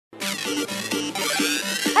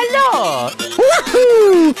Hello!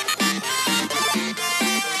 Woohoo!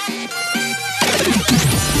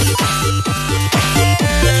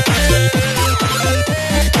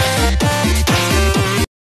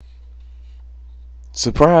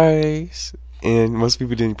 Surprise! And most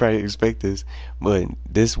people didn't probably expect this, but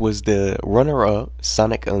this was the runner-up,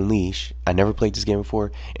 Sonic Unleashed. I never played this game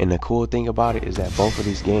before, and the cool thing about it is that both of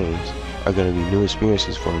these games are going to be new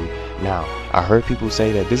experiences for me. Now, I heard people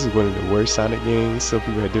say that this is one of the worst Sonic games. Some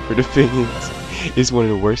people have different opinions. It's one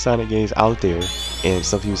of the worst Sonic games out there, and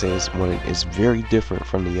some people say it's very different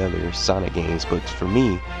from the other Sonic games. But for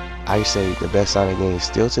me, I say the best Sonic game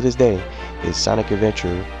still to this day is Sonic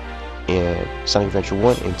Adventure and Sonic Adventure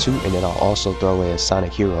 1 and 2, and then I'll also throw in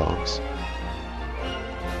Sonic Heroes.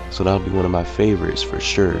 So that'll be one of my favorites for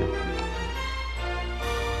sure.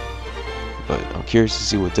 But I'm curious to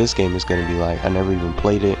see what this game is going to be like. I never even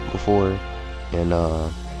played it before, and I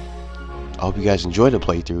hope you guys enjoy the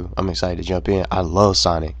playthrough. I'm excited to jump in. I love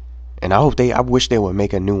Sonic, and I wish they would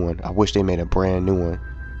make a new one. I wish they made a brand new one.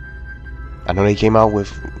 I know they came out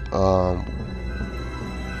with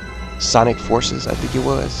Sonic Forces, I think it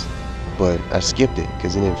was, but I skipped it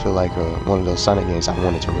because it didn't feel like one of those Sonic games I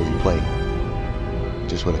wanted to really play,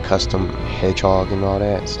 just with a custom Hedgehog and all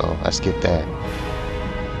that, so I skipped that.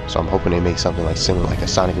 So I'm hoping they make something like similar, like a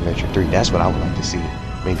Sonic Adventure 3. That's what I would like to see.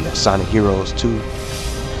 Maybe a Sonic Heroes 2.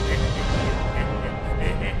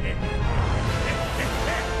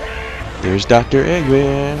 There's Dr.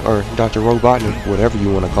 Eggman, or Dr. Robotnik, whatever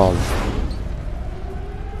you want to call him.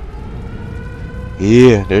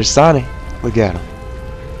 Yeah, there's Sonic. Look at him.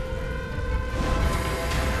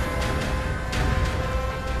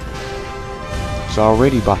 It's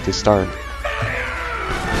already about to start.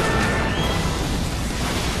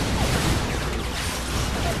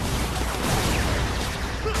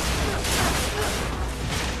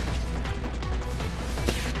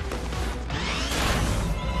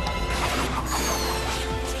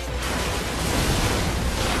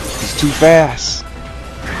 He's too fast.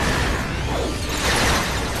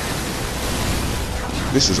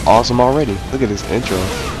 This is awesome already. Look at this intro.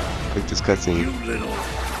 Look at this cutscene.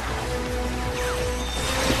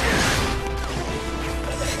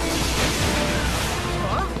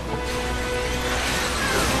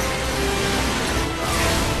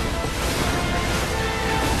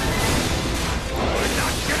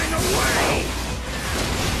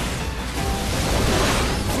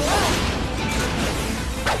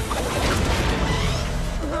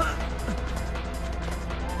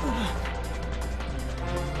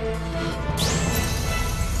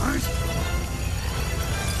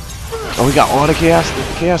 Oh, we got all the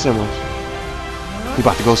chaos emeralds. We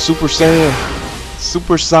about to go Super Saiyan,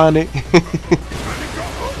 Super Sonic.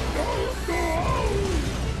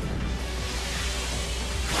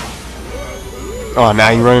 Oh,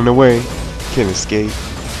 now you're running away. Can't escape.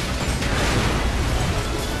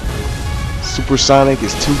 Super Sonic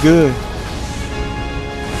is too good.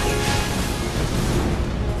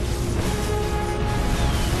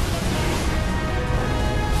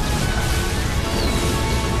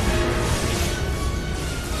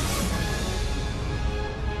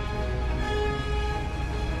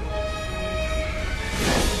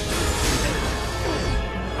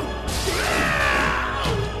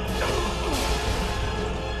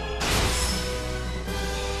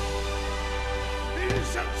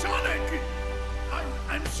 Sonic!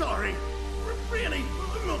 I'm sorry. Really,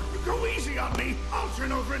 look, go easy on me. I'll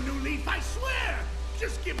turn over a new leaf, I swear.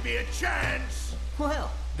 Just give me a chance. Well,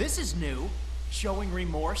 this is new. Showing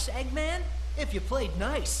remorse, Eggman? If you played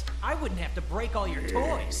nice, I wouldn't have to break all your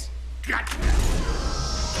toys. Gotcha.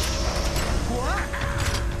 What?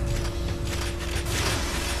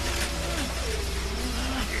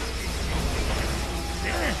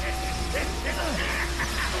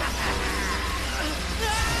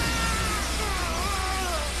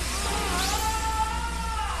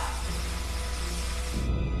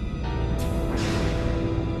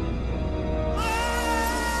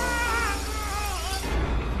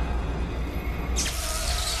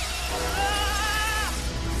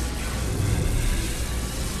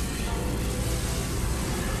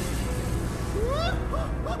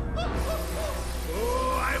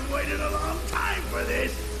 Oh, I've waited a long time for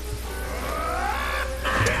this.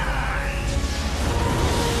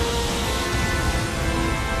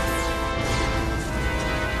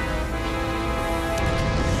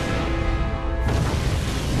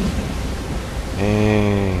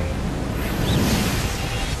 Man,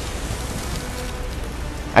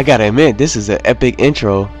 I gotta admit, this is an epic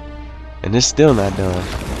intro, and it's still not done.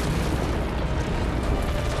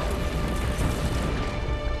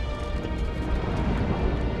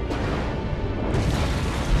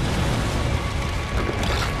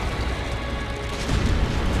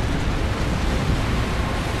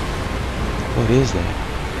 is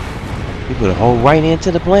that? He put a hole right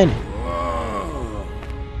into the planet.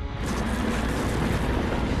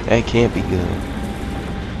 That can't be good.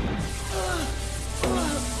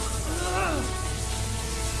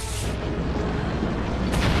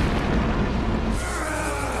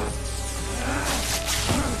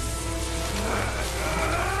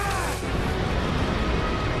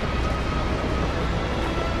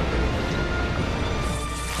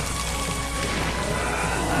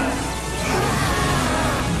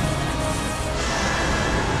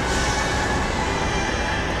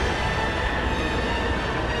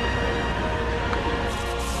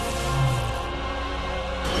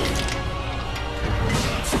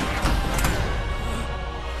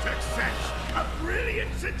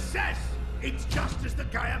 Success! It's just as the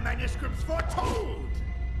Gaia manuscripts foretold!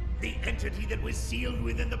 The entity that was sealed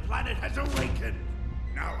within the planet has awakened.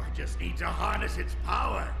 Now I just need to harness its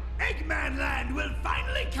power. Eggman Land will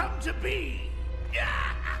finally come to be!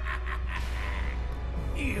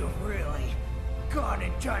 You've really gone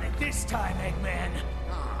and done it this time, Eggman.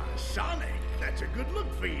 Ah, Sonic, that's a good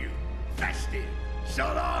look for you. Festive. So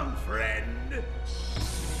long, friend.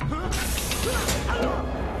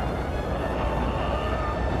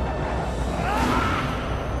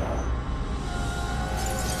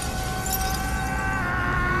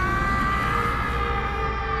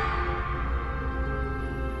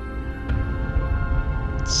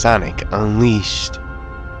 Sonic unleashed.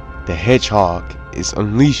 The Hedgehog is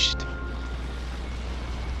unleashed.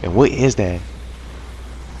 And what is that?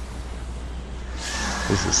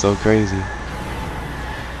 This is so crazy.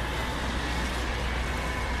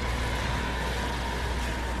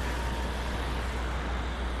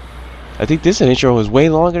 I think this intro was way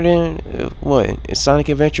longer than what? It's Sonic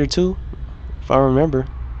Adventure 2? If I remember.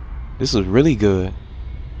 This was really good.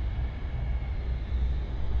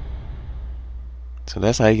 So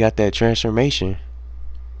that's how you got that transformation.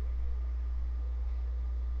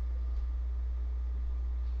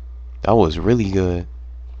 That was really good.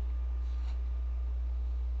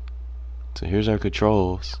 So here's our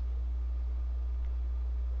controls.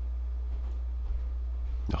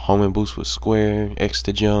 The home and boost was square, X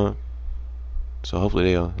to jump. So hopefully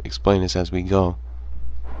they'll explain this as we go.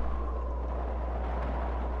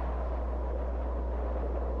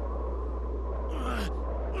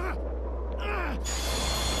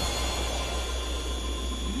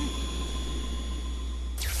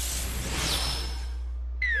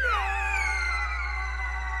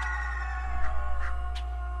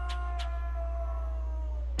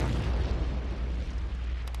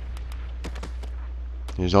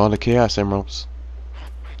 Here's all the Chaos Emeralds.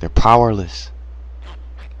 They're powerless.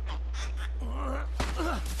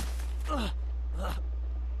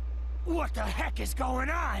 What the heck is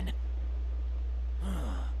going on?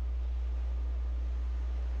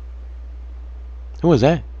 Who was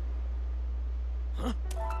that? Huh?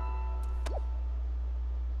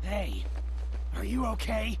 Hey, are you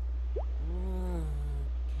okay?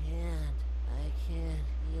 I can't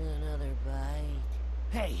eat another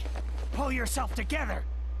bite. Hey, pull yourself together.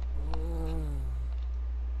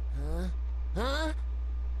 Huh?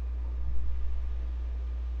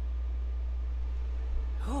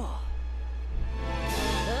 Huh?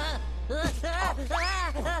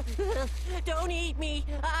 Don't eat me!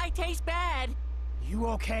 I taste bad! You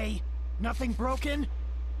okay? Nothing broken?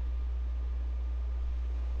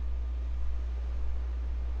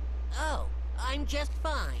 Oh, I'm just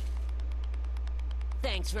fine.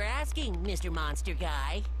 Thanks for asking, Mr. Monster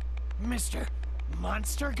Guy. Mr.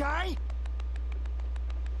 Monster Guy?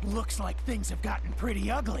 Looks like things have gotten pretty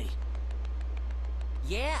ugly.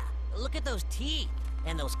 Yeah, look at those teeth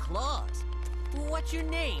and those claws. What's your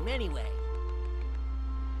name, anyway?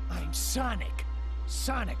 I'm Sonic.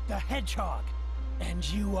 Sonic the Hedgehog. And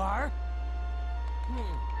you are?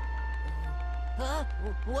 Huh?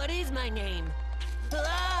 What is my name?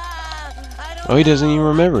 I don't Oh, he doesn't know. even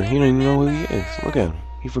remember. I He don't even know who he remember. is. Look at him.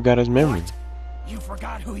 He forgot his memory. What? You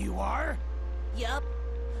forgot who you are? Yup.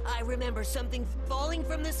 I remember something falling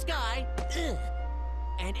from the sky.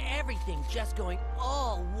 And everything just going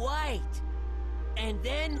all white. And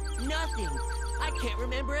then nothing. I can't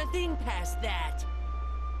remember a thing past that.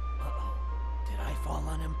 Uh-oh. Did I fall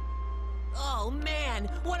on him? Oh man,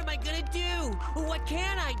 what am I gonna do? What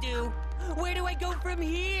can I do? Where do I go from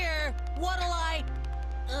here? What'll I...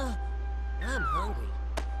 I'm hungry.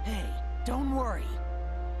 Hey, don't worry.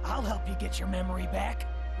 I'll help you get your memory back.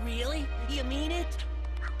 Really? You mean it?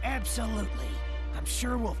 Absolutely. I'm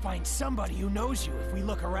sure we'll find somebody who knows you if we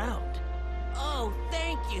look around. Oh,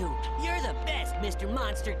 thank you. You're the best, Mr.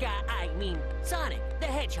 Monster Guy. I mean, Sonic the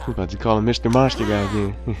We're Hedgehog. about to call him Mr. Monster Guy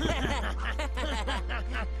again.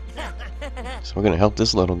 So we're gonna help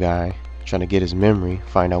this little guy, trying to get his memory,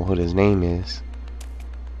 find out what his name is.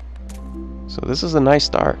 So this is a nice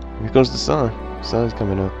start. Here goes the sun. Sun's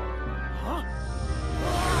coming up.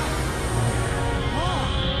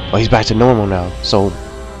 Oh, he's back to normal now. So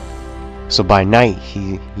by night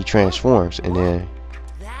he transforms, and then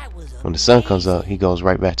when the sun comes up, he goes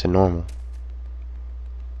right back to normal.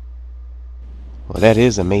 Well, that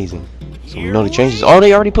is amazing. So we know the changes. Oh,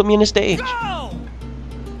 they already put me in the stage.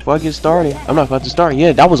 Before I get started, I'm not about to start.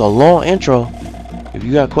 Yeah, that was a long intro. If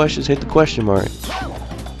you got questions, hit the question mark.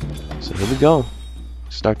 So here we go.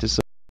 Start this